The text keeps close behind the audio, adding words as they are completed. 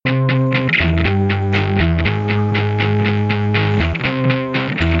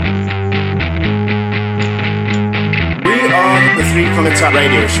the Tap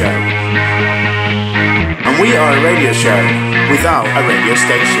radio show. And we are a radio show without a radio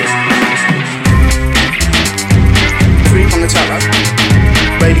station. Three from the Tap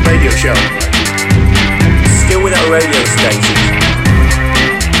radio show. Still without a radio station.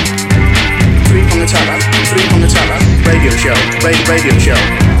 Three from the Tap radio show.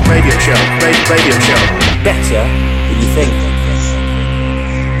 Radio show. Better than you think.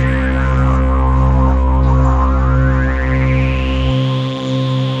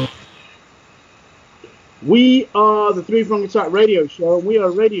 We are the Three Prong Attack radio show, and we are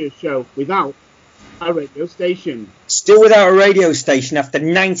a radio show without a radio station. Still without a radio station after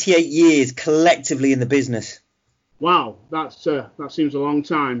 98 years collectively in the business. Wow, that seems a long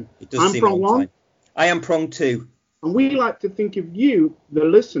time. It does seem a long time. I am prong 2. And we like to think of you, the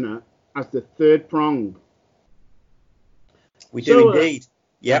listener, as the third prong. We do indeed.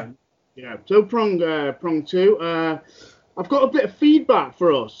 Yeah. Yeah. So prong 2. I've got a bit of feedback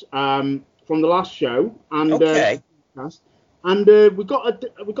for us. From the last show, and okay. We got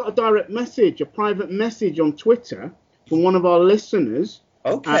a direct message, a private message on Twitter from one of our listeners.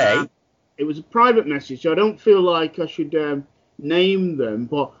 Okay. It was a private message, so I don't feel like I should name them,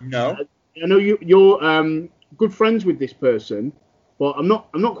 but no, I know you're good friends with this person, but I'm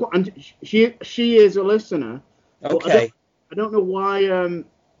not quite. And she is a listener. Okay. I don't know why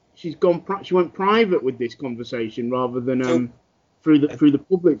she went private with this conversation rather than through the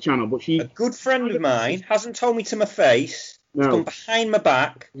public channel, but a good friend of mine hasn't told me to my face. No. He's gone behind my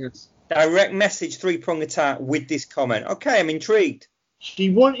back. Yes. Direct message Three Prong Attack with this comment. Okay, I'm intrigued.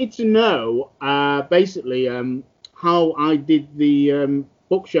 She wanted to know basically how I did the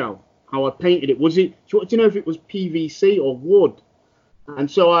bookshelf, how I painted it. She wanted to know if it was PVC or wood,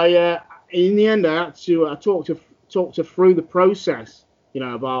 and so I in the end I had to talk her through the process,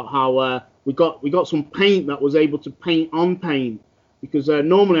 about how we got some paint that was able to paint on paint. Because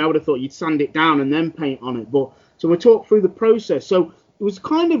normally I would have thought you'd sand it down and then paint on it. So we talked through the process. So it was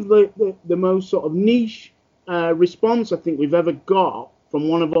kind of the most sort of niche response I think we've ever got from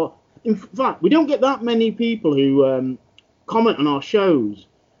one of our... In fact, we don't get that many people who comment on our shows.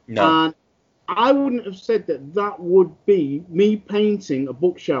 No. And I wouldn't have said that would be... Me painting a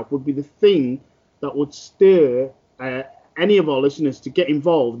bookshelf would be the thing that would stir any of our listeners to get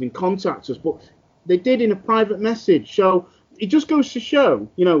involved and contact us. But they did in a private message. So... It just goes to show,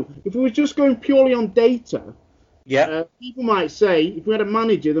 if we were just going purely on data, people might say, if we had a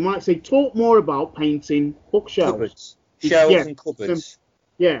manager, they might say, talk more about painting bookshelves. Cupboards. Shelves and cupboards.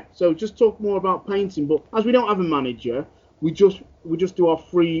 So just talk more about painting. But as we don't have a manager, we just do our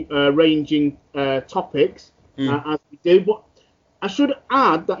free ranging topics as we do. But I should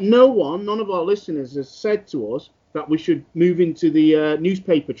add that none of our listeners has said to us that we should move into the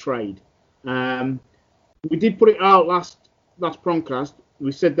newspaper trade. We did put it out last prongcast.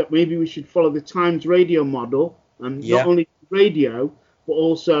 We said that maybe we should follow the Times radio model and not only radio but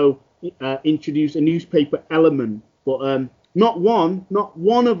also introduce a newspaper element. But not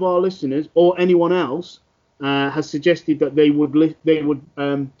one of our listeners or anyone else has suggested that they would read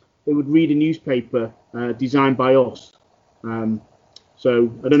a newspaper designed by us.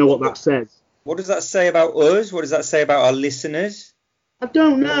 So I don't know what that says. What does that say about us? What does that say about our listeners? I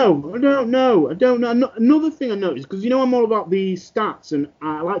don't know. Another thing I noticed, because I'm all about the stats and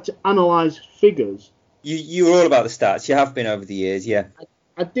I like to analyse figures. You're all about the stats. You have been over the years, yeah.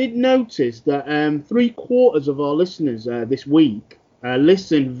 I did notice that 3/4 of our listeners this week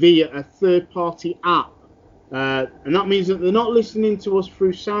listen via a third-party app. And that means that they're not listening to us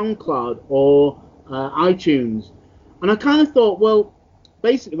through SoundCloud or iTunes. And I kind of thought, well,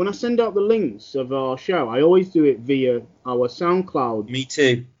 basically, when I send out the links of our show, I always do it via our SoundCloud. Me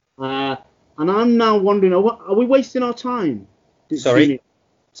too. And I'm now wondering, are we wasting our time? Sorry?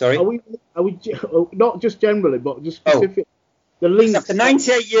 Are we not just generally, but just specific? The links. After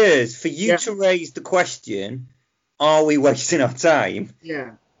 98 years, for you to raise the question, are we wasting our time?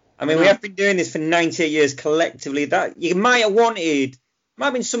 Yeah. I mean, we have been doing this for 98 years collectively. That you might have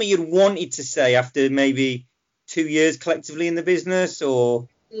been something you'd wanted to say after maybe 2 years collectively in the business, or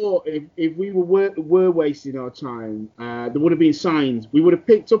if we were wasting our time, there would have been signs. We would have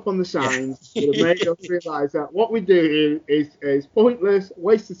picked up on the signs. Would have made us realise that what we do is pointless,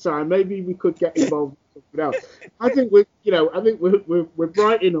 waste of time. Maybe we could get involved in something else. I think we're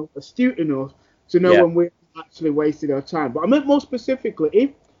bright enough, astute enough to know when we're actually wasting our time. But I meant more specifically,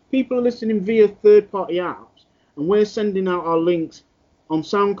 if people are listening via third-party apps and we're sending out our links on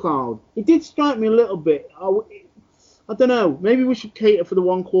SoundCloud, it did strike me a little bit. I don't know. Maybe we should cater for the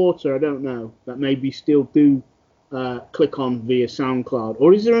 1/4. I don't know. That maybe still do click on via SoundCloud,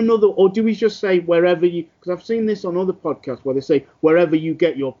 or is there another, or do we just say wherever you? Because I've seen this on other podcasts where they say wherever you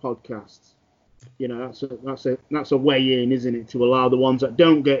get your podcasts. You know, that's a way in, isn't it, to allow the ones that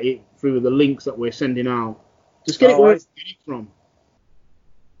don't get it through the links that we're sending out. Just get it where you get it from.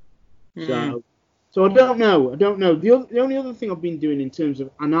 So I don't know. The only other thing I've been doing in terms of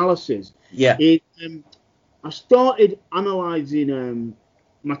analysis is I started analysing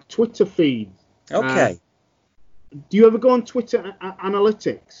my Twitter feed. Okay. Do you ever go on Twitter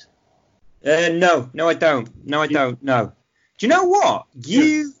analytics? No, I don't. No. Do you know what?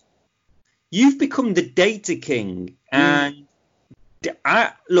 You've become the data king, and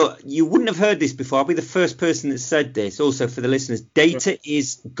look, you wouldn't have heard this before. I'll be the first person that said this. Also for the listeners, data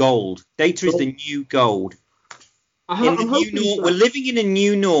is gold. Data is the new gold. We're living in a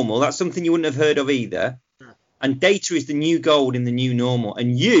new normal. That's something you wouldn't have heard of either. And data is the new gold in the new normal.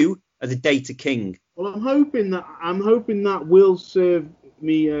 And you are the data king. Well, I'm hoping that will serve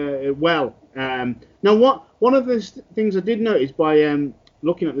me well. Now, one of the things I did notice by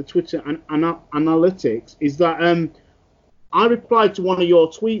looking at the Twitter analytics is that I replied to one of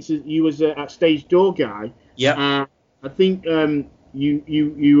your tweets that you was at Stage Door Guy. Yeah. I think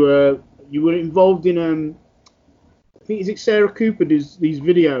you were involved in I think, is it Sarah Cooper does these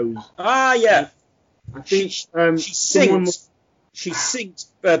videos? Ah, yeah. I think she sings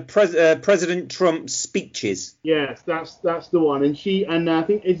President Trump's speeches. Yes, that's the one. And I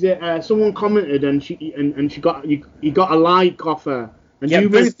think is it someone commented and she got you got a like off her. And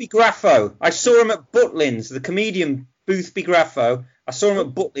Boothby Graffo. I saw him at Butlins, the comedian Boothby Graffo. I saw him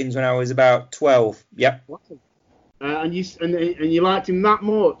at Butlins when I was about 12. Yep. And you liked him that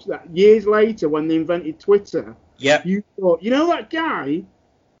much that years later when they invented Twitter. Yeah. You thought, you know that guy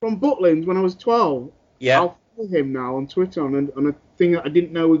from Butlins when I was 12? Yeah. I'll follow him now on Twitter on a thing that I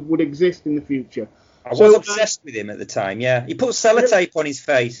didn't know would exist in the future. I was obsessed with him at the time, yeah. He put sellotape on his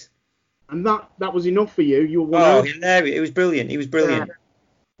face. And that was enough for you. You were hilarious. It was brilliant. He was brilliant.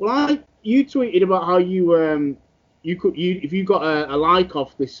 Well, you tweeted about how you if you got a like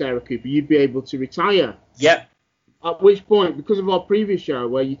off this Sarah Cooper, you'd be able to retire. Yeah. At which point, because of our previous show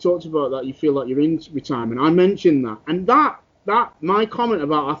where you talked about that, you feel like you're in retirement. I mentioned that, and that my comment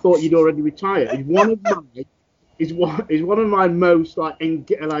about I thought you'd already retired is one of my most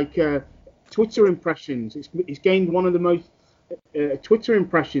Twitter impressions. It's gained one of the most Twitter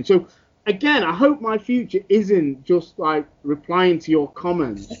impressions. So again, I hope my future isn't just like replying to your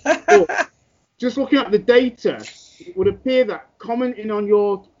comments. But just looking at the data, it would appear that commenting on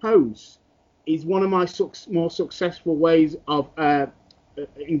your posts is one of my more successful ways of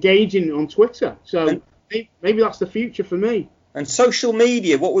engaging on Twitter. So maybe that's the future for me. And social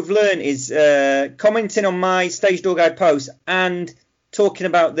media, what we've learned is commenting on my Stage Door Guide posts and talking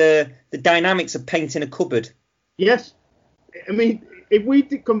about the dynamics of painting a cupboard. Yes. I mean, if we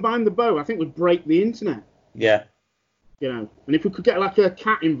did combine the both, I think we'd break the internet. Yeah. You know, and if we could get like a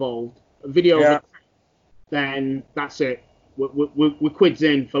cat involved, a video of a cat, then that's it. We're quids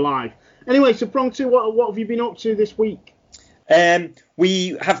in for life. Anyway, so Prong 2, what have you been up to this week?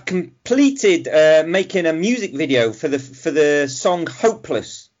 We have completed making a music video for the song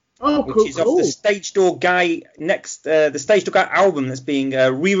Hopeless. Oh, which is off the Stage Door Guy the Stage Door Guy album that's being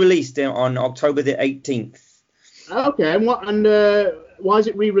re-released on October the 18th. Okay, and why is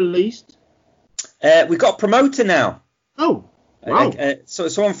it re-released? We've got a promoter now. Oh, wow. So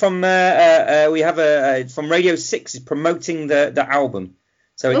someone from we have from Radio 6 is promoting the album.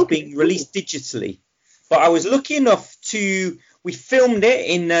 So it's being released digitally. But I was lucky enough we filmed it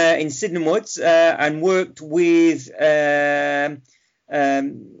in Sydenham Woods and worked with Jennifer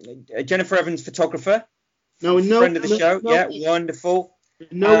Evans, photographer, friend of the show. Wonderful.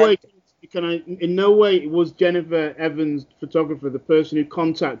 In no way was Jennifer Evans, photographer, the person who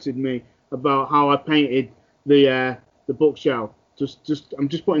contacted me about how I painted the bookshelf. I'm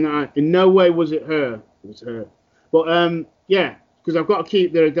just putting that out. In no way was it her. It was her. But because I've got to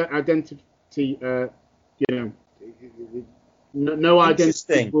keep their identity. No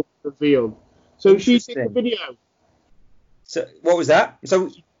identity will be revealed. So she did the video. So what was that?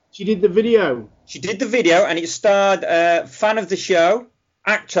 So she did the video. She did the video, and it starred fan of the show,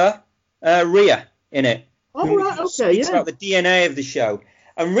 actor Rhea in it. Oh right, okay, It's about the DNA of the show.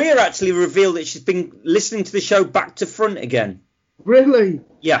 And Rhea actually revealed that she's been listening to the show back to front again. Really?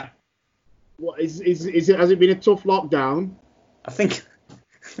 Yeah. What is it? Has it been a tough lockdown? I think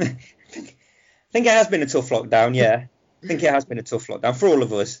it has been a tough lockdown. Yeah, I think it has been a tough lockdown for all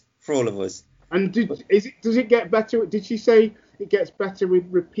of us. And does it get better? Did she say it gets better with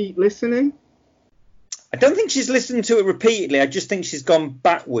repeat listening? I don't think she's listened to it repeatedly. I just think she's gone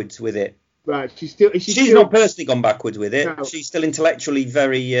backwards with it. Right. She's still. Is she She's still, not personally gone backwards with it. No. She's still intellectually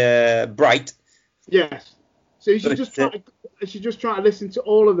very bright. Yes. So is she But, just trying to? Is she just trying to listen to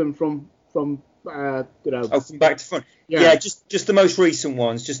all of them from you know? Oh, from back to front. Yeah, just the most recent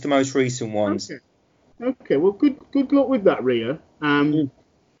ones. Just the most recent ones. Okay. Well, good luck with that, Ria. So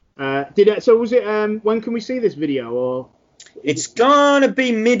was it? When can we see this video? Or It's gonna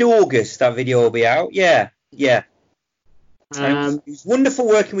be mid-August. That video will be out. Yeah. It was wonderful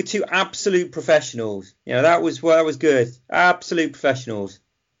working with two absolute professionals. You know, that was good. Absolute professionals,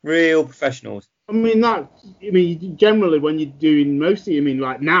 real professionals. I mean, generally when you're doing mostly,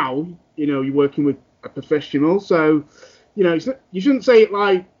 like now, you know, you're working with a professional. So, you know, you shouldn't say it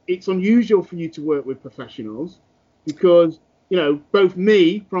like it's unusual for you to work with professionals, because, you know, both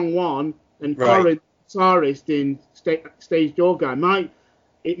me, Prong One, and Corin, guitarist in Stage Door Guy,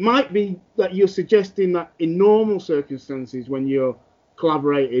 it might be that you're suggesting that in normal circumstances when you're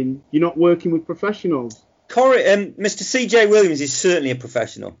collaborating, you're not working with professionals. Corin, Mr. C.J. Williams is certainly a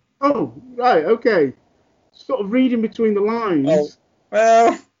professional. Oh, right, okay. Sort of reading between the lines.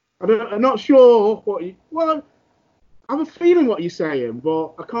 Oh, well, I'm not sure what you... Well, I have a feeling what you're saying,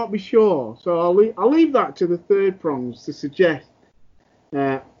 but I can't be sure. So I'll leave that to the third prongs to suggest.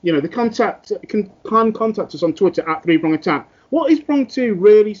 You know, can contact us on Twitter at 3ProngAttack. What is Prong 2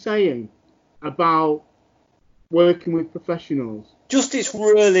 really saying about working with professionals? Just it's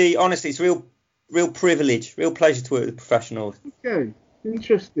really, honestly, it's real privilege, real pleasure to work with professionals. Okay,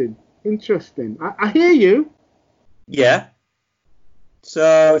 interesting. I hear you. Yeah.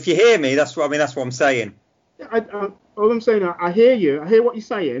 So if you hear me, that's what I'm saying. All I'm saying, I hear you. I hear what you're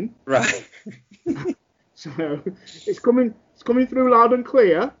saying. Right. So it's coming through loud and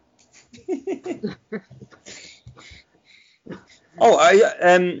clear.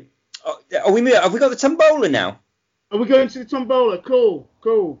 Have we got the tombola now? Are we going to the tombola? Cool.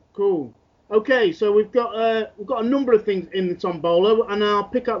 Okay, so we've got a number of things in the tombola, and I'll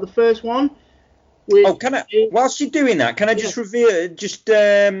pick out the first one. Whilst you're doing that, can I just say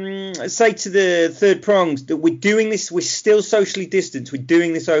to the third prongs that we're doing this, we're still socially distanced. We're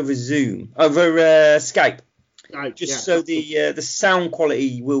doing this over Zoom, over Skype. So the sound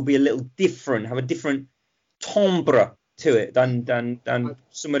quality will be a little different, have a different timbre to it than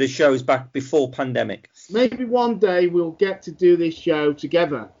some of the shows back before pandemic. Maybe one day we'll get to do this show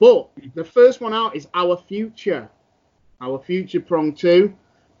together. But the first one out is Our Future Prong 2.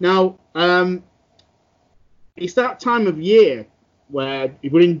 Now, it's that time of year where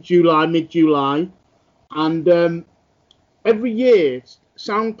we're in July, mid-July, and every year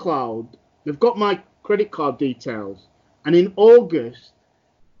SoundCloud, they've got my credit card details, and in August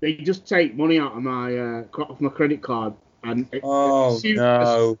they just take money out of my credit card, and assuming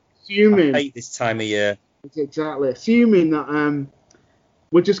I hate this time of year. Exactly, assuming that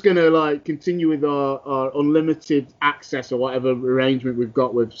we're just gonna like continue with our unlimited access or whatever arrangement we've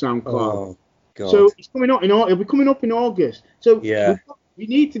got with SoundCloud. Oh, God. So it's coming up it'll be coming up in August. So we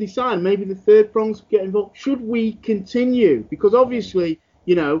need to decide. Maybe the third prongs get involved. Should we continue? Because obviously,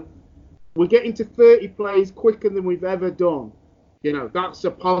 you know, we're getting to 30 plays quicker than we've ever done. You know, that's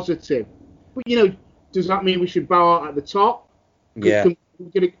a positive. But, you know, does that mean we should bow out at the top? Yeah.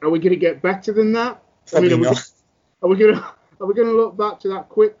 Are we gonna get better than that? Probably not. Are we gonna look back to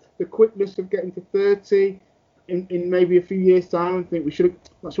the quickness of getting to 30 in maybe a few years' time and think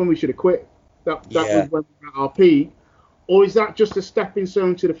that's when we should have quit? That was when we were at our peak. Or is that just a stepping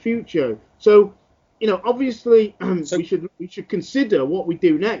stone to the future? So, you know, obviously we should consider what we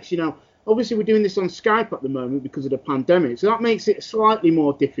do next. You know, obviously we're doing this on Skype at the moment because of the pandemic, so that makes it slightly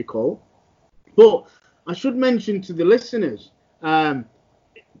more difficult. But I should mention to the listeners,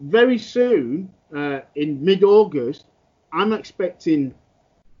 very soon, in mid-August, I'm expecting,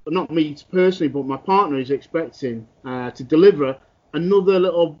 not me personally, but my partner is expecting to deliver another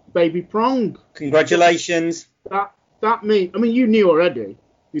little baby prong. Congratulations. I mean, you knew already.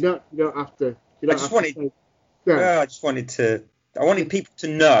 You don't have to. I wanted people to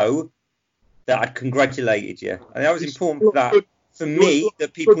know that I'd congratulated you, and that was important for me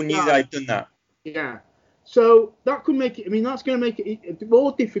that people knew that I'd done that. Yeah. So that could make it. I mean, that's going to make it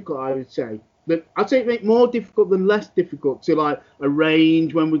more difficult, I would say. I'd say it make it more difficult than less difficult to like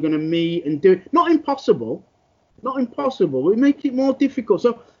arrange when we're going to meet and do it. Not impossible, but it make it more difficult.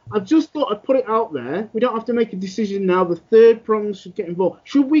 So I've just thought I'd put it out there. We don't have to make a decision now. The third prongs should get involved.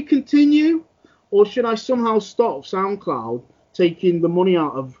 Should we continue, or should I somehow stop SoundCloud taking the money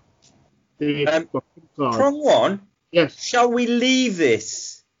out of the prong one? Yes. Shall we leave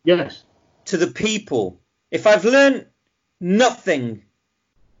this? Yes. To the people. If I've learned nothing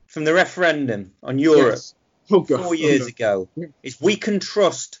from the referendum on Europe, God. 4 years ago, is we can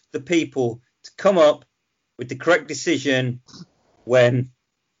trust the people to come up with the correct decision when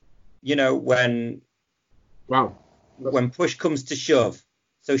push comes to shove.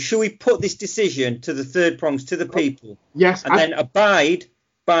 So should we put this decision to the third prongs, to the people? Yes. And then abide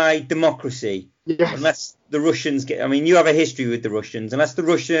by democracy? Yes. Unless the Russians get, I mean, you have a history with the Russians. Unless the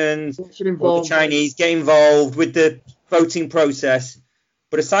Russians or the Chinese get involved with the voting process.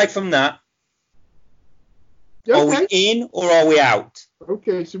 But aside from that, are we in or are we out?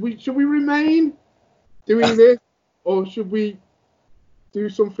 Okay, so should we remain doing this, or should we do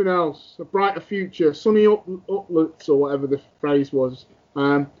something else? A brighter future, sunny uplands, or whatever the phrase was.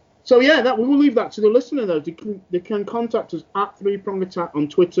 So yeah, we will leave that to the listener though. They can contact us at 3ProngAttack on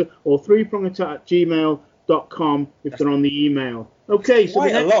Twitter or 3ProngAttack@gmail.com if they're on the email. Okay, so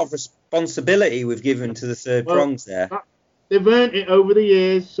quite a lot of responsibility we've given to the third prongs there. They've earned it over the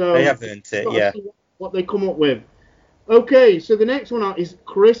years, so they have earned it. Yeah. What they come up with. Okay, so the next one out is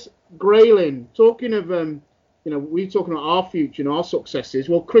Chris Grayling. Talking of we're talking about our future and our successes.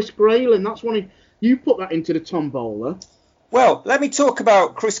 Well, Chris Grayling, that's one you put that into the tombola. Well, let me talk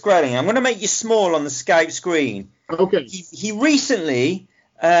about Chris Grayling. I'm going to make you small on the Skype screen. Okay. He recently,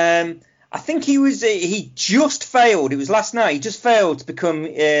 I think he just failed. It was last night. He just failed to become.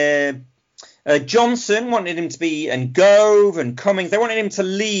 Johnson wanted him to be, and Gove and Cummings. They wanted him to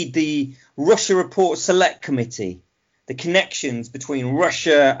lead the Russia Report Select Committee. The connections between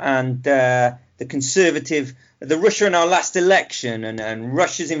Russia and the Russia in our last election and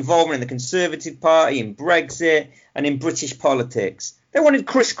Russia's involvement in the Conservative Party, in Brexit and in British politics. They wanted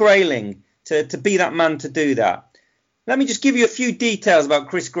Chris Grayling to be that man to do that. Let me just give you a few details about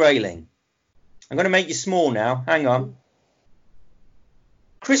Chris Grayling. I'm going to make you small now. Hang on.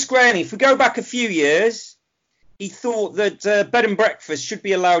 Chris Grayling, if we go back a few years, he thought that bed and breakfast should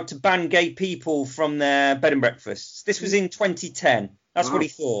be allowed to ban gay people from their bed and breakfasts. This was in 2010. That's what he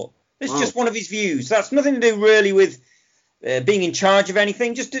thought. This is just one of his views. That's nothing to do really with being in charge of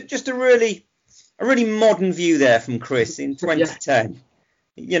anything. Just a really modern view there from Chris in 2010.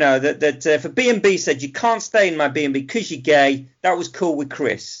 Yeah. That if a B&B said you can't stay in my B&B because you're gay, that was cool with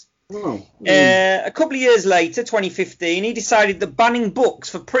Chris. Oh. A couple of years later, 2015, he decided that banning books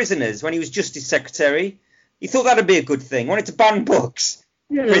for prisoners when he was Justice Secretary, he thought that'd be a good thing. Wanted to ban books.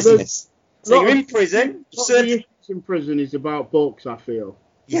 Yeah, prisoners. So you're in prison. The issues in prison is about books, I feel.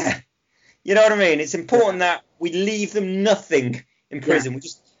 Yeah. You know what I mean? It's important that we leave them nothing in prison. We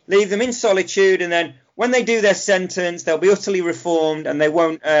just leave them in solitude, and then when they do their sentence, they'll be utterly reformed and they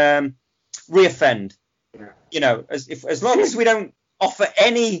won't reoffend. Yeah. As long as we don't offer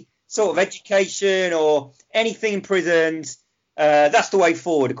any sort of education or anything in prisons, that's the way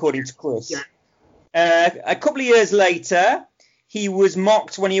forward, according to Chris. Yeah. A couple of years later, he was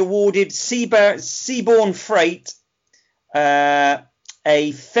mocked when he awarded Seaborne Freight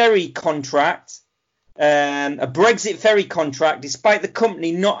a ferry contract, a Brexit ferry contract, despite the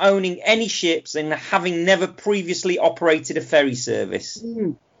company not owning any ships and having never previously operated a ferry service.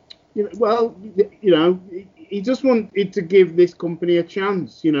 Well, he just wanted to give this company a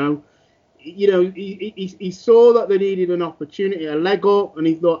chance, He saw that they needed an opportunity, a leg up, and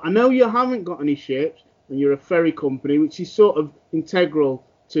he thought, I know you haven't got any ships, and you're a ferry company, which is sort of integral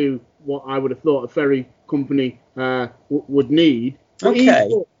to what I would have thought a ferry company would need. But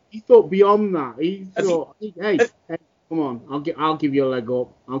he thought beyond that. He thought, hey, come on, I'll give you a leg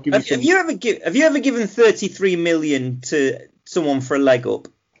up. I'll give you some. Have you ever given 33 million to someone for a leg up?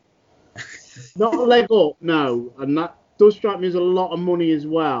 Not a leg up, no, and that does strike me as a lot of money as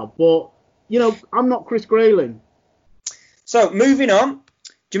well. But I'm not Chris Grayling. So moving on.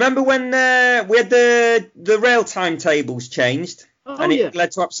 Do you remember when we had the rail timetables changed and it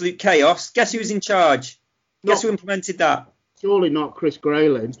led to absolute chaos? Guess who was in charge? Guess who implemented that? Surely not Chris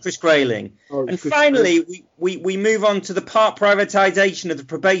Grayling. Chris Grayling. And finally, we move on to the part privatisation of the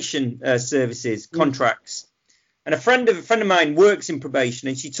probation services contracts. And a friend of mine works in probation,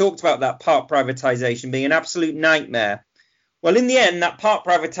 and she talked about that part privatisation being an absolute nightmare. Well, in the end, that part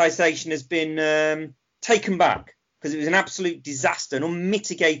privatisation has been taken back because it was an absolute disaster, an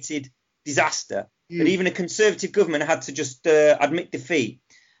unmitigated disaster that even a Conservative government had to just admit defeat.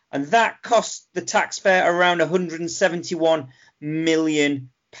 And that cost the taxpayer around £171 million.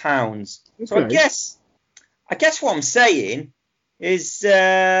 Okay. So I guess what I'm saying is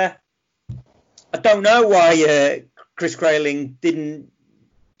I don't know why Chris Grayling didn't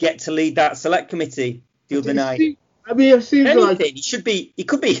get to lead that select committee the other night. I mean, it seems like he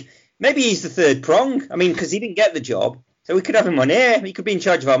could be. Maybe he's the third prong. I mean, because he didn't get the job, so we could have him on here. He could be in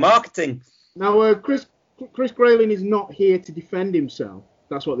charge of our marketing. Now, Chris Grayling is not here to defend himself.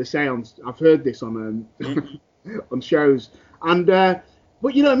 That's what they say on. I've heard this on on shows. And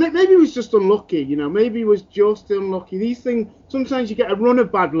but maybe he was just unlucky. Maybe he was just unlucky. These things, sometimes you get a run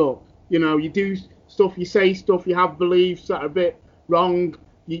of bad luck. You do stuff, you say stuff, you have beliefs that are a bit wrong.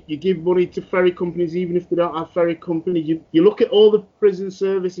 You give money to ferry companies even if they don't have ferry companies. You look at all the prison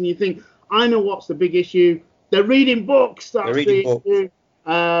service and you think, I know what's the big issue. They're reading books. That's the issue.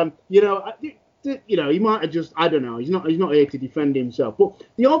 He might have just, I don't know. He's not here to defend himself. But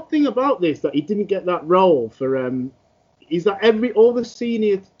the odd thing about this that he didn't get that role for is that all the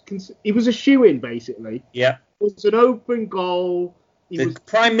senior, he was a shoo-in basically. Yeah. It was an open goal. The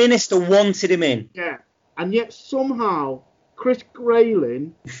Prime Minister wanted him in. Yeah, and yet somehow Chris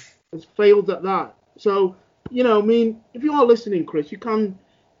Grayling has failed at that. So, if you are listening, Chris, you can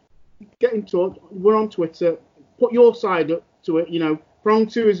get in touch. We're on Twitter. Put your side up to it. Prong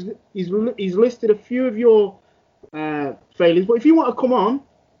 2 he's listed a few of your failures. But if you want to come on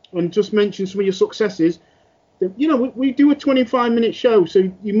and just mention some of your successes, then, we do a 25-minute show, so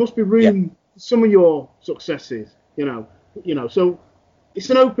you must be room for some of your successes. So it's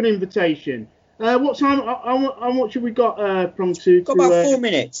an open invitation. What time? How much have we got? Prong 2. Got about 4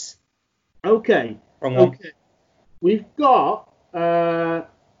 minutes. Okay. Prong 1. Okay. We've got. So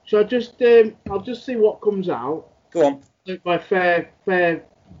I'll just see what comes out. Go on. By fair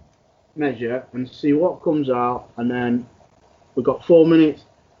measure and see what comes out, and then we've got 4 minutes.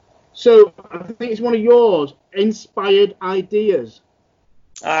 So I think it's one of yours, inspired ideas.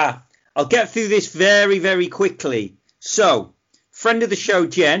 I'll get through this very, very quickly. So, friend of the show,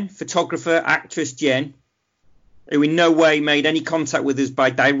 Jen, photographer, actress Jen, who in no way made any contact with us by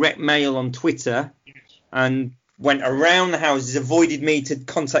direct mail on Twitter, and went around the houses, avoided me to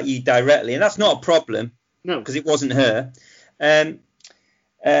contact you directly, and that's not a problem. No, because it wasn't her. Her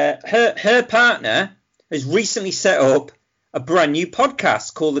partner has recently set up a brand new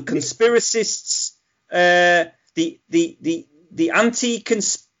podcast called The Conspiracists, the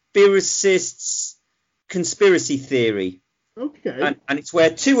Anti-Conspiracists Conspiracy Theory. Okay. And it's where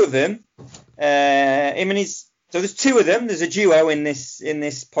two of them, so there's two of them. There's a duo in this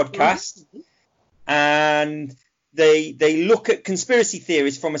podcast, and they look at conspiracy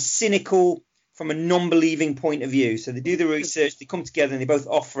theories from a non-believing point of view. So they do the research, they come together and they both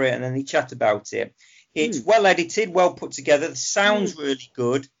offer it, and then they chat about it. It's well edited, well put together. The sound's really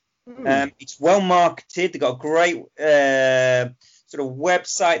good. It's well marketed. They've got a great sort of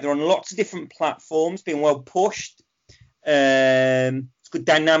website. They're on lots of different platforms, being well pushed. It's good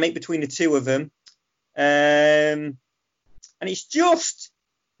dynamic between the two of them. And it's just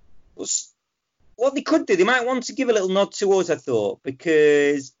what they could do. They might want to give a little nod to us, I thought,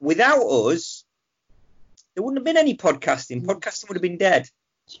 because without us, there wouldn't have been any podcasting. Podcasting would have been dead.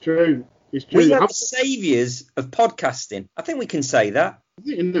 It's true. It's true. We are the saviours of podcasting. I think we can say that. I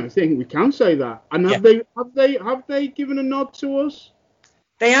think we can say that. And have they given a nod to us?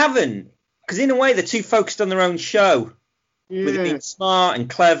 They haven't, because in a way they're too focused on their own show, with it being smart and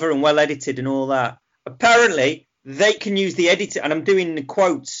clever and well edited and all that. Apparently, they can use the editor, and I'm doing the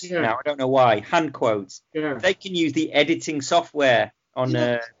quotes now. I don't know why, hand quotes. Yeah. They can use the editing software on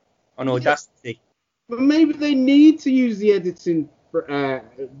Audacity. But maybe they need to use the editing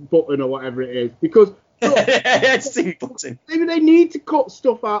button or whatever it is, because editing button. Maybe they need to cut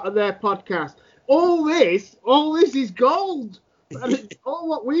stuff out of their podcast. All this is gold. And it's all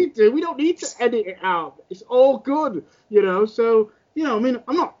what we do. We don't need to edit it out. It's all good, So I mean,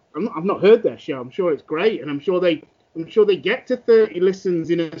 I've not heard their show. I'm sure it's great, and I'm sure they get to 30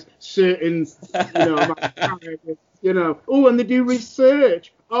 listens in a certain amount of time. Oh, and they do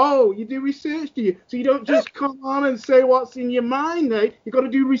research. Oh, you do research, do you? So you don't just come on and say what's in your mind, eh? You got to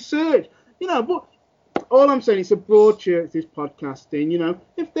do research, But all I'm saying, it's a broad church, this podcasting.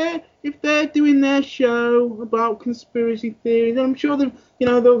 If they're doing their show about conspiracy theories, then I'm sure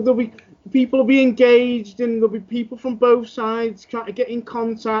there'll be people will be engaged, and there'll be people from both sides trying to get in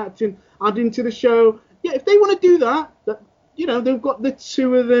contact and add into the show. Yeah, if they want to do that, they've got the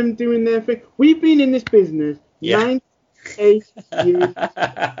two of them doing their thing. We've been in this business 98 years.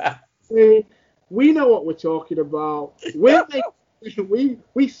 We know what we're talking about. We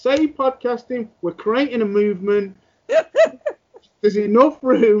say podcasting. We're creating a movement. There's enough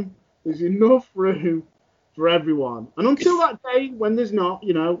room for everyone. And until that day when there's not,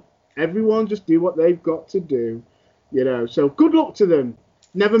 everyone just do what they've got to do. So good luck to them.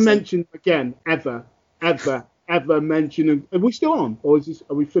 Never mention again, ever mention them. Are we still on, or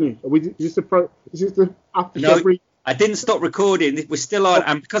are we finished? Is this the after show? I didn't stop recording. We're still on,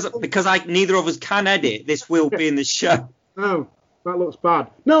 and because neither of us can edit, this will be in the show. No, that looks bad.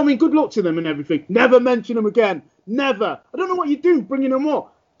 No, I mean, good luck to them and everything. Never mention them again. Never. I don't know what you do bringing them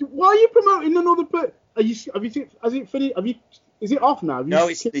up. Why are you promoting another person? Has it finished? Is it off now? No,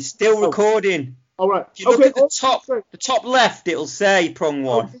 it's still recording. All right. If you look at the top left, it'll say prong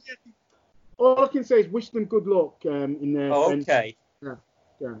one. All I can say is wish them good luck in their. Oh, okay.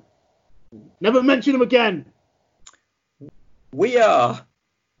 Yeah. Never mention them again. We are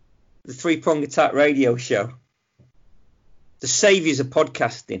the Three Prong Attack radio show, the saviours of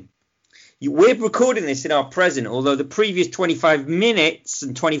podcasting. We're recording this in our present, although the previous 25 minutes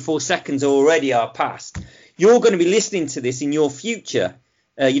and 24 seconds already are past. You're going to be listening to this in your future.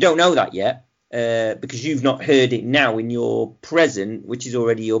 You don't know that yet because you've not heard it now in your present, which is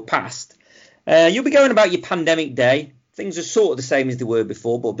already your past. You'll be going about your pandemic day. Things are sort of the same as they were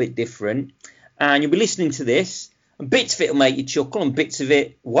before, but a bit different. And you'll be listening to this, and bits of it will make you chuckle, and bits of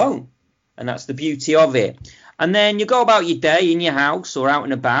it won't. And that's the beauty of it. And then you go about your day in your house or out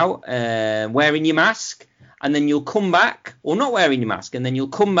and about, wearing your mask, and then you'll come back, or not wearing your mask, and then you'll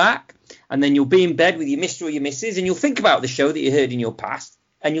come back, and then you'll be in bed with your mister or your missus, and you'll think about the show that you heard in your past,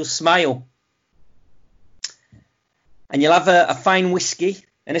 and you'll smile. And you'll have a fine whiskey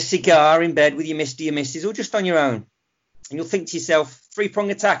and a cigar in bed with your mister, your missus, or just on your own. And you'll think to yourself, Three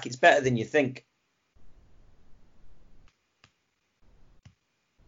Prong Attack, it's better than you think.